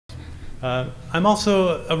I'm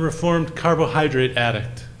also a reformed carbohydrate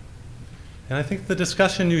addict. And I think the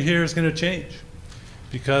discussion you hear is going to change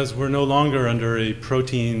because we're no longer under a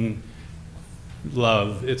protein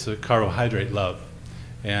love, it's a carbohydrate love.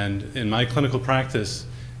 And in my clinical practice,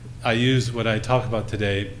 I use what I talk about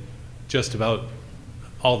today just about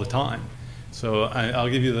all the time. So I'll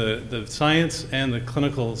give you the science and the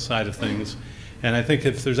clinical side of things. And I think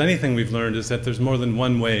if there's anything we've learned is that there's more than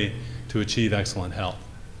one way to achieve excellent health.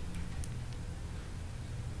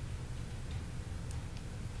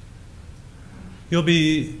 You'll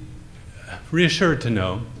be reassured to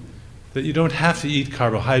know that you don't have to eat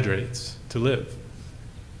carbohydrates to live.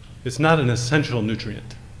 It's not an essential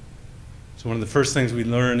nutrient. So one of the first things we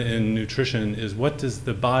learn in nutrition is what does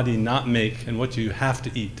the body not make and what do you have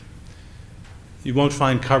to eat. You won't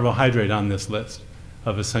find carbohydrate on this list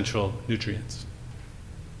of essential nutrients.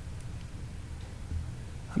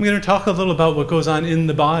 I'm going to talk a little about what goes on in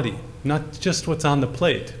the body, not just what's on the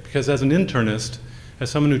plate, because as an internist, as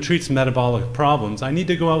someone who treats metabolic problems, I need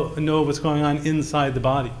to go out and know what's going on inside the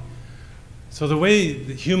body. So the way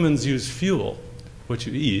that humans use fuel, what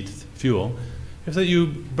you eat, fuel, is that you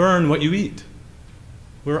burn what you eat.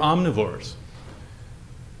 We're omnivores.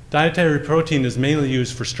 Dietary protein is mainly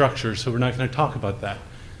used for structure, so we're not going to talk about that.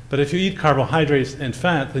 But if you eat carbohydrates and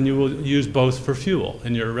fat, then you will use both for fuel,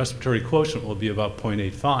 and your respiratory quotient will be about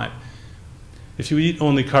 0.85. If you eat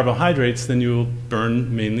only carbohydrates, then you will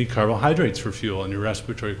burn mainly carbohydrates for fuel, and your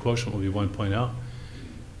respiratory quotient will be 1.0.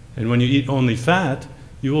 And when you eat only fat,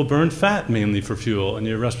 you will burn fat mainly for fuel, and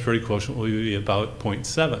your respiratory quotient will be about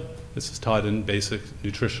 0.7. This is taught in basic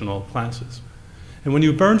nutritional classes. And when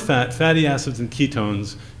you burn fat, fatty acids and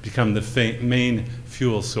ketones become the main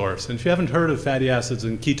fuel source. And if you haven't heard of fatty acids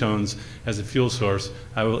and ketones as a fuel source,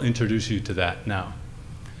 I will introduce you to that now.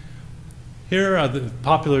 Here are the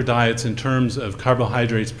popular diets in terms of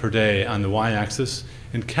carbohydrates per day on the y-axis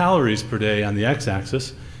and calories per day on the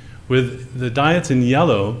x-axis, with the diets in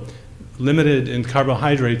yellow limited in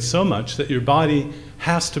carbohydrates so much that your body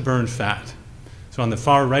has to burn fat. So on the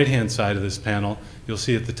far right-hand side of this panel, you'll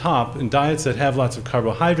see at the top, in diets that have lots of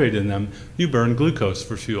carbohydrate in them, you burn glucose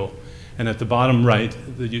for fuel. And at the bottom right,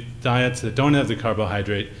 the diets that don't have the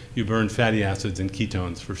carbohydrate, you burn fatty acids and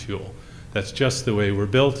ketones for fuel. That's just the way we're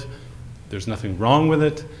built. There's nothing wrong with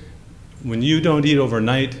it. When you don't eat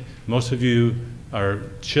overnight, most of you are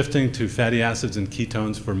shifting to fatty acids and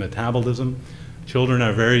ketones for metabolism. Children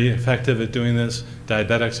are very effective at doing this.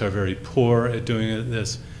 Diabetics are very poor at doing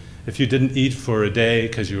this. If you didn't eat for a day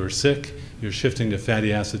because you were sick, you're shifting to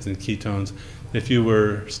fatty acids and ketones. If you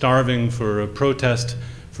were starving for a protest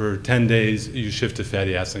for 10 days, you shift to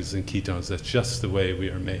fatty acids and ketones. That's just the way we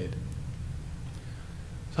are made.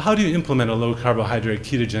 So how do you implement a low carbohydrate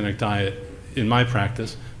ketogenic diet in my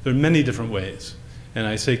practice? There are many different ways. And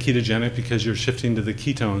I say ketogenic because you're shifting to the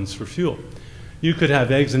ketones for fuel. You could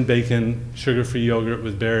have eggs and bacon, sugar-free yogurt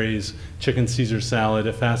with berries, chicken Caesar salad,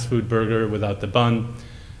 a fast food burger without the bun,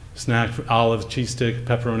 snack, olive, cheese stick,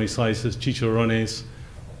 pepperoni slices, chicharrones,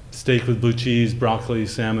 steak with blue cheese, broccoli,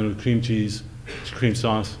 salmon with cream cheese, cream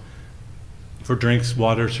sauce. For drinks,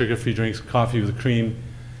 water, sugar-free drinks, coffee with cream.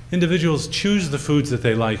 Individuals choose the foods that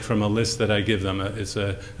they like from a list that I give them. It's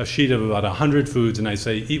a sheet of about 100 foods, and I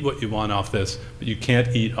say, eat what you want off this, but you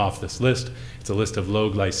can't eat off this list. It's a list of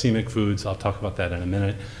low glycemic foods. I'll talk about that in a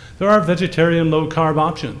minute. There are vegetarian low-carb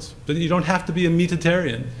options, but you don't have to be a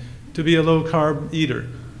meatitarian to be a low-carb eater.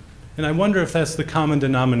 And I wonder if that's the common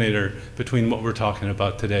denominator between what we're talking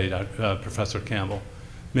about today, Professor Campbell.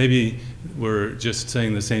 Maybe we're just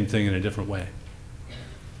saying the same thing in a different way.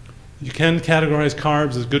 You can categorize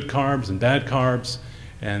carbs as good carbs and bad carbs,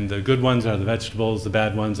 and the good ones are the vegetables, the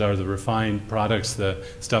bad ones are the refined products, the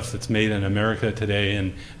stuff that's made in America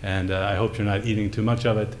today, and I hope you're not eating too much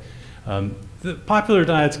of it. The popular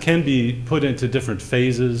diets can be put into different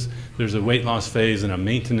phases. There's a weight loss phase and a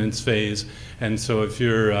maintenance phase. And so if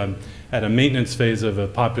you're at a maintenance phase of a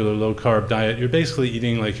popular low-carb diet, you're basically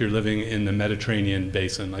eating like you're living in the Mediterranean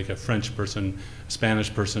basin, like a French person,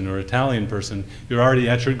 Spanish person, or Italian person. You're already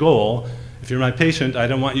at your goal. If you're my patient, I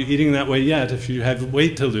don't want you eating that way yet if you have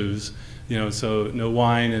weight to lose. You know, so no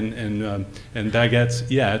wine and baguettes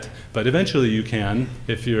yet, but eventually you can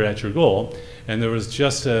if you're at your goal. And there was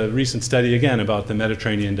just a recent study again about the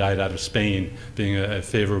Mediterranean diet out of Spain being a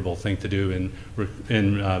favorable thing to do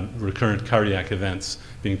in recurrent cardiac events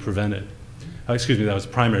being prevented. Excuse me, that was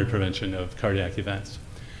primary prevention of cardiac events.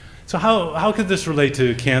 So how could this relate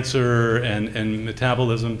to cancer and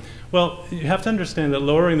metabolism? Well, you have to understand that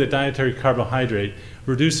lowering the dietary carbohydrate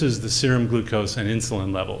reduces the serum glucose and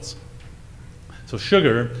insulin levels. So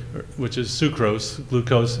sugar, which is sucrose,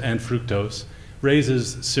 glucose, and fructose,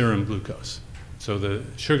 raises serum glucose. So the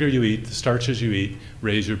sugar you eat, the starches you eat,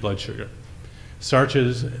 raise your blood sugar.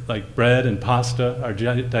 Starches like bread and pasta are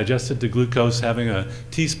digested to glucose. Having a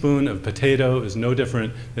teaspoon of potato is no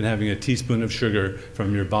different than having a teaspoon of sugar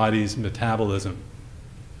from your body's metabolism.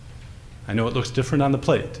 I know it looks different on the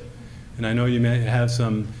plate, and I know you may have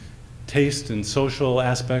some taste and social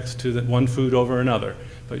aspects to that one food over another,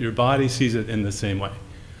 but your body sees it in the same way.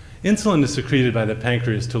 Insulin is secreted by the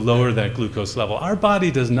pancreas to lower that glucose level. Our body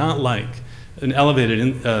does not like an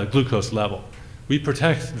elevated glucose level. We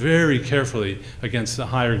protect very carefully against the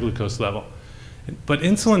higher glucose level. But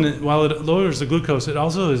insulin, while it lowers the glucose, it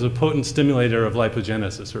also is a potent stimulator of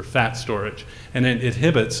lipogenesis, or fat storage, and it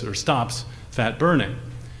inhibits or stops fat burning.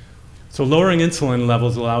 So lowering insulin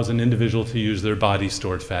levels allows an individual to use their body's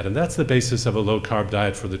stored fat, and that's the basis of a low-carb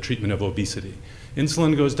diet for the treatment of obesity.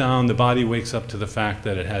 Insulin goes down, the body wakes up to the fact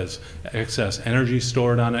that it has excess energy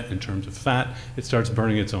stored on it in terms of fat, it starts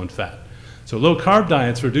burning its own fat. So low-carb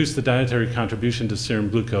diets reduce the dietary contribution to serum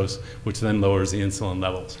glucose, which then lowers the insulin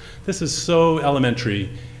levels. This is so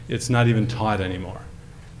elementary, it's not even taught anymore.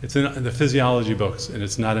 It's in the physiology books, and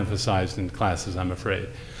it's not emphasized in classes, I'm afraid.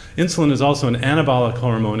 Insulin is also an anabolic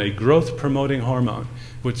hormone, a growth-promoting hormone,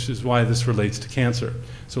 which is why this relates to cancer.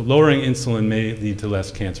 So lowering insulin may lead to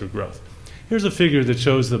less cancer growth. Here's a figure that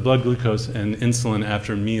shows the blood glucose and insulin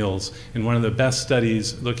after meals in one of the best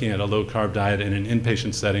studies looking at a low-carb diet in an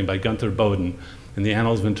inpatient setting by Gunther Boden in the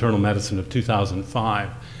Annals of Internal Medicine of 2005.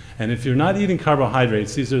 And if you're not eating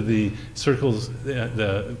carbohydrates, these are the circles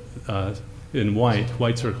in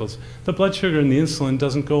white circles, the blood sugar and the insulin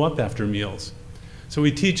doesn't go up after meals. So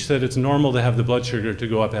we teach that it's normal to have the blood sugar to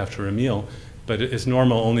go up after a meal, but it's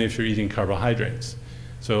normal only if you're eating carbohydrates.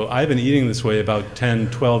 So I've been eating this way about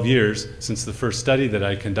 10, 12 years since the first study that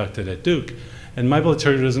I conducted at Duke, and my blood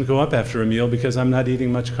sugar doesn't go up after a meal because I'm not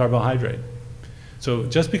eating much carbohydrate. So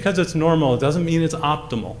just because it's normal, it doesn't mean it's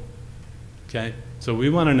optimal, okay? So we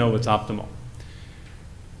want to know what's optimal.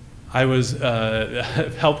 I was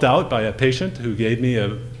helped out by a patient who gave me a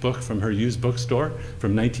book from her used bookstore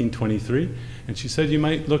from 1923, and she said, you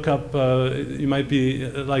might look up, you might be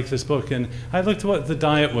like this book. And I looked at what the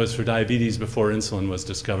diet was for diabetes before insulin was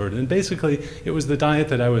discovered, and basically it was the diet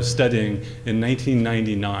that I was studying in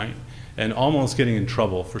 1999 and almost getting in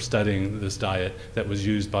trouble for studying this diet that was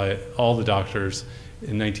used by all the doctors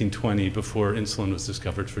in 1920 before insulin was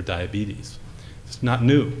discovered for diabetes. It's not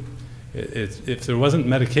new. If there wasn't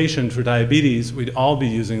medication for diabetes, we'd all be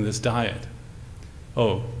using this diet.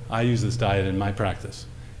 Oh, I use this diet in my practice.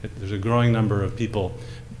 There's a growing number of people.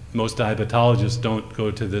 Most diabetologists don't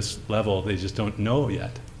go to this level. They just don't know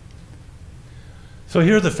yet. So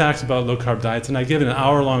here are the facts about low-carb diets, and I give an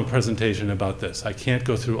hour-long presentation about this. I can't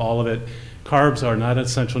go through all of it. Carbs are not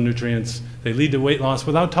essential nutrients. They lead to weight loss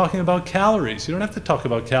without talking about calories. You don't have to talk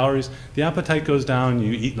about calories. The appetite goes down,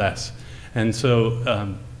 you eat less. And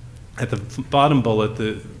so at the bottom bullet,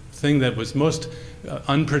 the thing that was most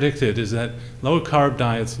unpredicted is that low-carb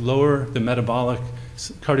diets lower the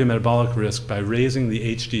cardiometabolic risk by raising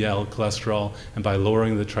the HDL cholesterol and by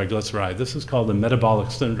lowering the triglyceride. This is called the metabolic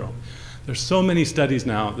syndrome. There's so many studies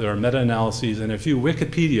now, there are meta-analyses, and if you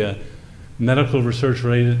Wikipedia medical research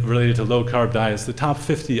related to low-carb diets, the top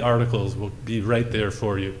 50 articles will be right there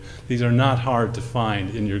for you. These are not hard to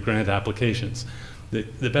find in your grant applications.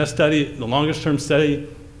 The best study, the longest-term study,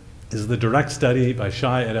 is the direct study by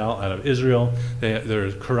Shai et al. Out of Israel. There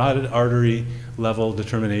are carotid artery level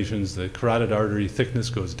determinations. The carotid artery thickness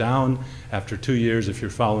goes down after 2 years if you're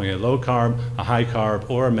following a low carb, a high carb,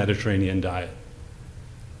 or a Mediterranean diet.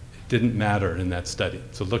 It didn't matter in that study.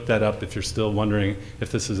 So look that up if you're still wondering if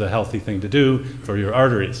this is a healthy thing to do for your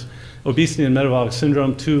arteries. Obesity and metabolic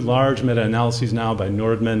syndrome, 2 large meta-analyses now by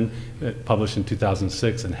Nordman, published in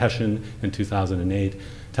 2006, and Hessian in 2008.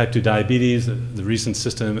 Type 2 diabetes, the recent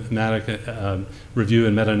systematic review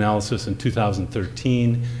and meta-analysis in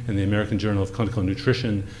 2013 in the American Journal of Clinical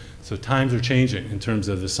Nutrition. So times are changing in terms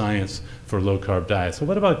of the science for low-carb diets. So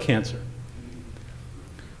what about cancer?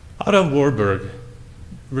 Otto Warburg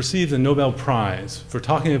received the Nobel Prize for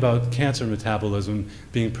talking about cancer metabolism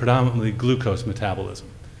being predominantly glucose metabolism,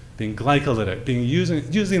 being glycolytic,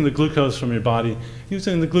 using the glucose from your body,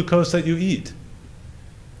 using the glucose that you eat.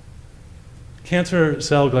 Cancer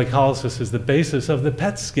cell glycolysis is the basis of the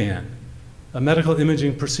PET scan, a medical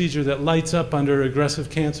imaging procedure that lights up under aggressive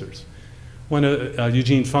cancers. When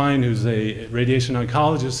Eugene Fine, who's a radiation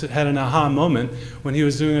oncologist, had an aha moment when he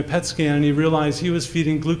was doing a PET scan and he realized he was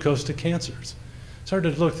feeding glucose to cancers.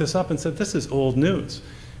 Started to look this up and said, this is old news.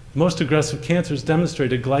 Most aggressive cancers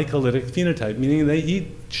demonstrate a glycolytic phenotype, meaning they eat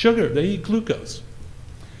sugar, they eat glucose.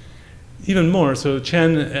 Even more, so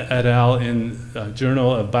Chen et al. In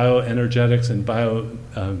Journal of Bioenergetics and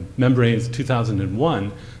Biomembranes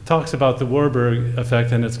 2001 talks about the Warburg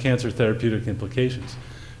effect and its cancer therapeutic implications.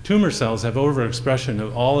 Tumor cells have overexpression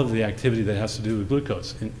of all of the activity that has to do with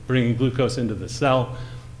glucose, bringing glucose into the cell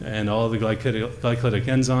and all of the glycolytic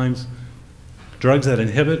enzymes. Drugs that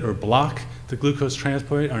inhibit or block the glucose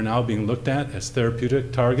transport are now being looked at as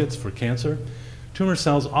therapeutic targets for cancer. Tumor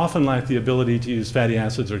cells often lack the ability to use fatty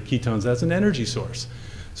acids or ketones as an energy source.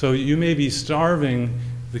 So you may be starving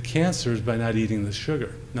the cancers by not eating the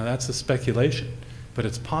sugar. Now that's a speculation, but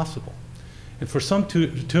it's possible. And for some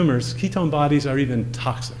tumors, ketone bodies are even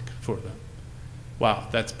toxic for them. Wow,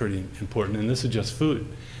 that's pretty important, and this is just food.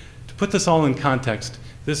 To put this all in context,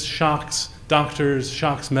 this shocks doctors,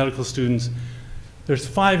 shocks medical students. There's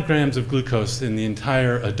 5 grams of glucose in the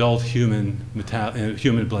entire adult human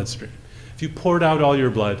bloodstream. If you poured out all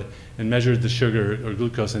your blood and measured the sugar or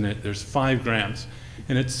glucose in it, there's 5 grams.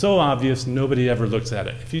 And it's so obvious, nobody ever looks at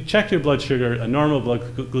it. If you check your blood sugar, a normal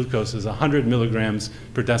blood glucose is 100 milligrams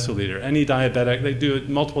per deciliter. Any diabetic, they do it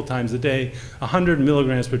multiple times a day. 100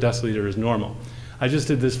 milligrams per deciliter is normal. I just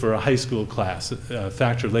did this for a high school class,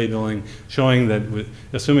 factor labeling, showing that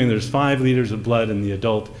assuming there's 5 liters of blood in the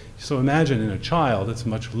adult, so imagine in a child, it's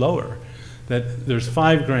much lower, that there's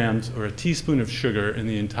 5 grams or a teaspoon of sugar in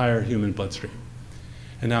the entire human bloodstream.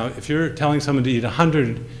 And now, if you're telling someone to eat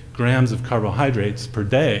 100 grams of carbohydrates per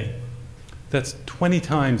day, that's 20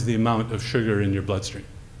 times the amount of sugar in your bloodstream.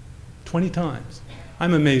 20 times.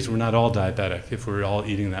 I'm amazed we're not all diabetic if we're all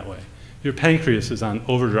eating that way. Your pancreas is on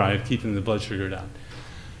overdrive, keeping the blood sugar down.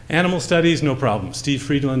 Animal studies, no problem. Steve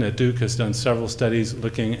Friedland at Duke has done several studies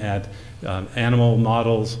looking at animal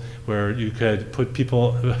models where you could put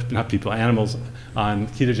animals on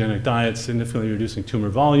ketogenic diets, significantly reducing tumor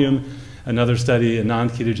volume. Another study, a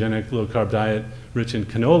non-ketogenic low-carb diet rich in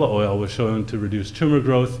canola oil, was shown to reduce tumor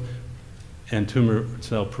growth and tumor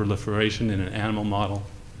cell proliferation in an animal model.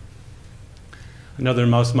 Another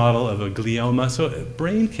mouse model of a glioma. So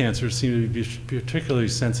brain cancers seem to be particularly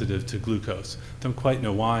sensitive to glucose. Don't quite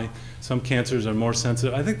know why. Some cancers are more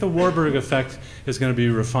sensitive. I think the Warburg effect is going to be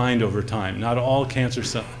refined over time. Not all cancer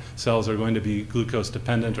cells are going to be glucose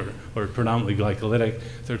dependent or predominantly glycolytic.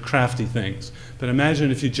 They're crafty things. But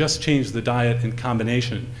imagine if you just change the diet in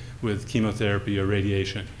combination with chemotherapy or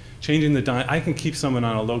radiation. Changing the diet, I can keep someone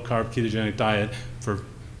on a low-carb ketogenic diet for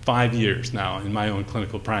 5 years now in my own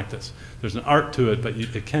clinical practice. There's an art to it, but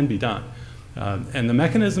it can be done. And the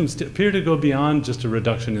mechanisms appear to go beyond just a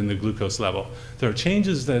reduction in the glucose level. There are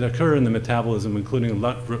changes that occur in the metabolism, including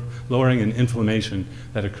lowering in inflammation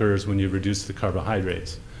that occurs when you reduce the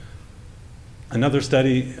carbohydrates. Another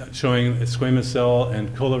study showing squamous cell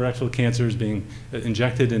and colorectal cancers being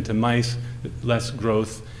injected into mice, less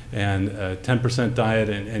growth, and a 10% diet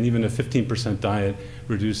and even a 15% diet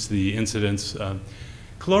reduced the incidence.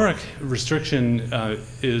 Caloric restriction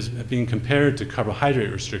is being compared to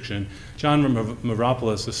carbohydrate restriction. John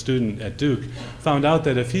Mavropoulos, a student at Duke, found out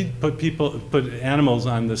that if he put animals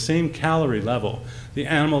on the same calorie level, the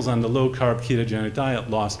animals on the low-carb ketogenic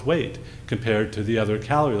diet lost weight compared to the other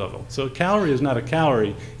calorie level. So a calorie is not a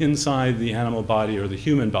calorie inside the animal body or the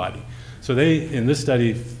human body. So they, in this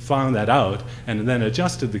study, found that out and then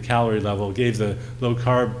adjusted the calorie level, gave the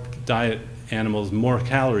low-carb diet animals more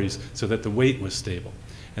calories so that the weight was stable.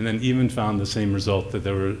 And then even found the same result, that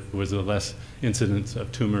there was a less incidence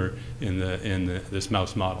of tumor in this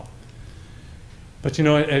mouse model. But you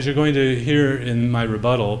know, as you're going to hear in my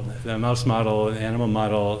rebuttal, the mouse model, the animal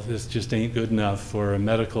model, this just ain't good enough for a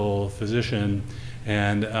medical physician.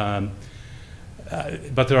 And,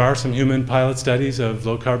 but there are some human pilot studies of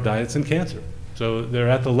low-carb diets and cancer. So they're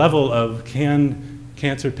at the level of, can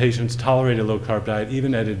cancer patients tolerate a low-carb diet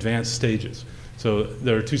even at advanced stages? So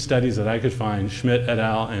there are 2 studies that I could find, Schmidt et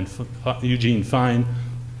al. And Eugene Fine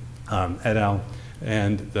et al.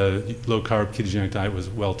 And the low-carb ketogenic diet was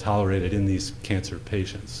well tolerated in these cancer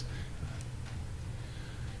patients.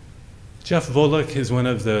 Jeff Volek is one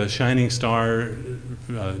of the shining star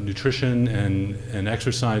nutrition and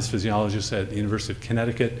exercise physiologists at the University of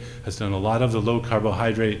Connecticut, has done a lot of the low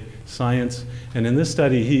carbohydrate science. And in this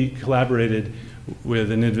study, he collaborated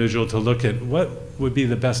with an individual to look at what would be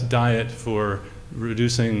the best diet for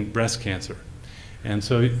reducing breast cancer. And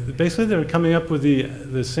so basically they're coming up with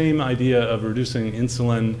the same idea of reducing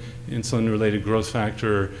insulin-related growth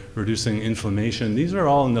factor, reducing inflammation. These are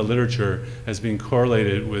all in the literature as being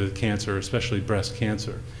correlated with cancer, especially breast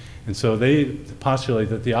cancer. And so they postulate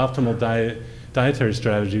that the optimal dietary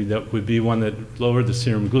strategy that would be one that lowered the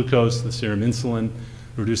serum glucose, the serum insulin,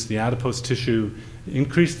 reduced the adipose tissue,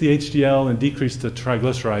 increase the HDL and decrease the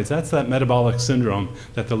triglycerides. That's that metabolic syndrome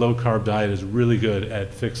that the low-carb diet is really good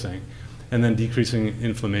at fixing, and then decreasing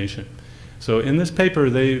inflammation. So in this paper,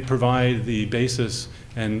 they provide the basis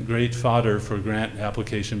and great fodder for grant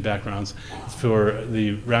application backgrounds for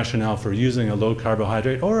the rationale for using a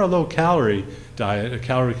low-carbohydrate or a low-calorie diet, a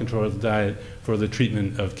calorie-controlled diet for the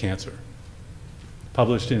treatment of cancer,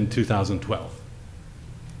 published in 2012.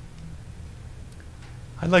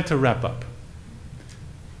 I'd like to wrap up.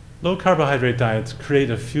 Low-carbohydrate diets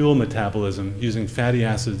create a fuel metabolism using fatty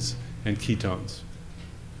acids and ketones.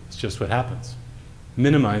 It's just what happens,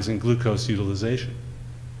 minimizing glucose utilization.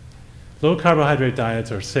 Low-carbohydrate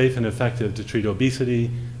diets are safe and effective to treat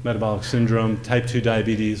obesity, metabolic syndrome, type 2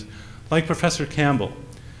 diabetes. Like Professor Campbell,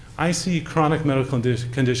 I see chronic medical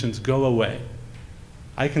conditions go away.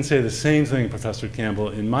 I can say the same thing, Professor Campbell,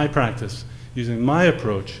 in my practice. Using my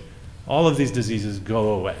approach, all of these diseases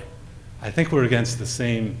go away. I think we're against the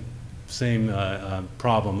same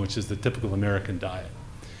problem, which is the typical American diet.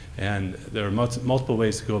 And there are multiple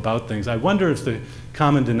ways to go about things. I wonder if the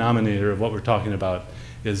common denominator of what we're talking about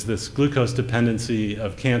is this glucose dependency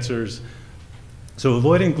of cancers. So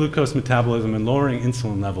avoiding glucose metabolism and lowering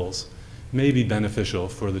insulin levels may be beneficial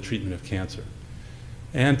for the treatment of cancer.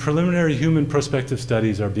 And preliminary human prospective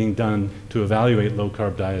studies are being done to evaluate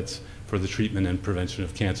low-carb diets for the treatment and prevention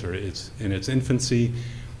of cancer. It's in its infancy.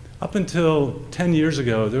 Up until 10 years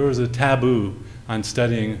ago, there was a taboo on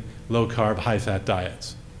studying low-carb, high-fat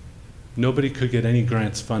diets. Nobody could get any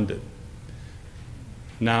grants funded.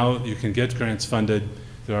 Now you can get grants funded.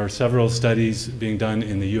 There are several studies being done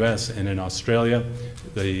in the US and in Australia.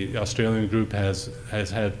 The Australian group has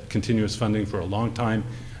had continuous funding for a long time.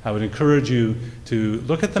 I would encourage you to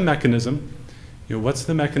look at the mechanism. You know, what's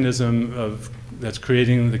the mechanism that's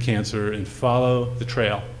creating the cancer, and follow the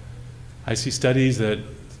trail. I see studies that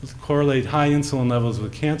correlate high insulin levels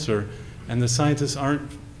with cancer, and the scientists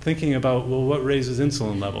aren't thinking about, well, what raises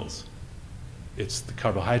insulin levels? It's the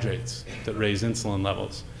carbohydrates that raise insulin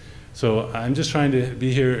levels. So I'm just trying to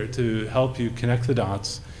be here to help you connect the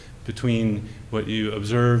dots between what you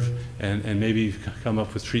observe and maybe come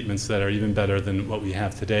up with treatments that are even better than what we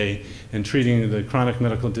have today in treating the chronic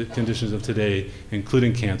medical conditions of today,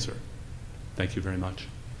 including cancer. Thank you very much.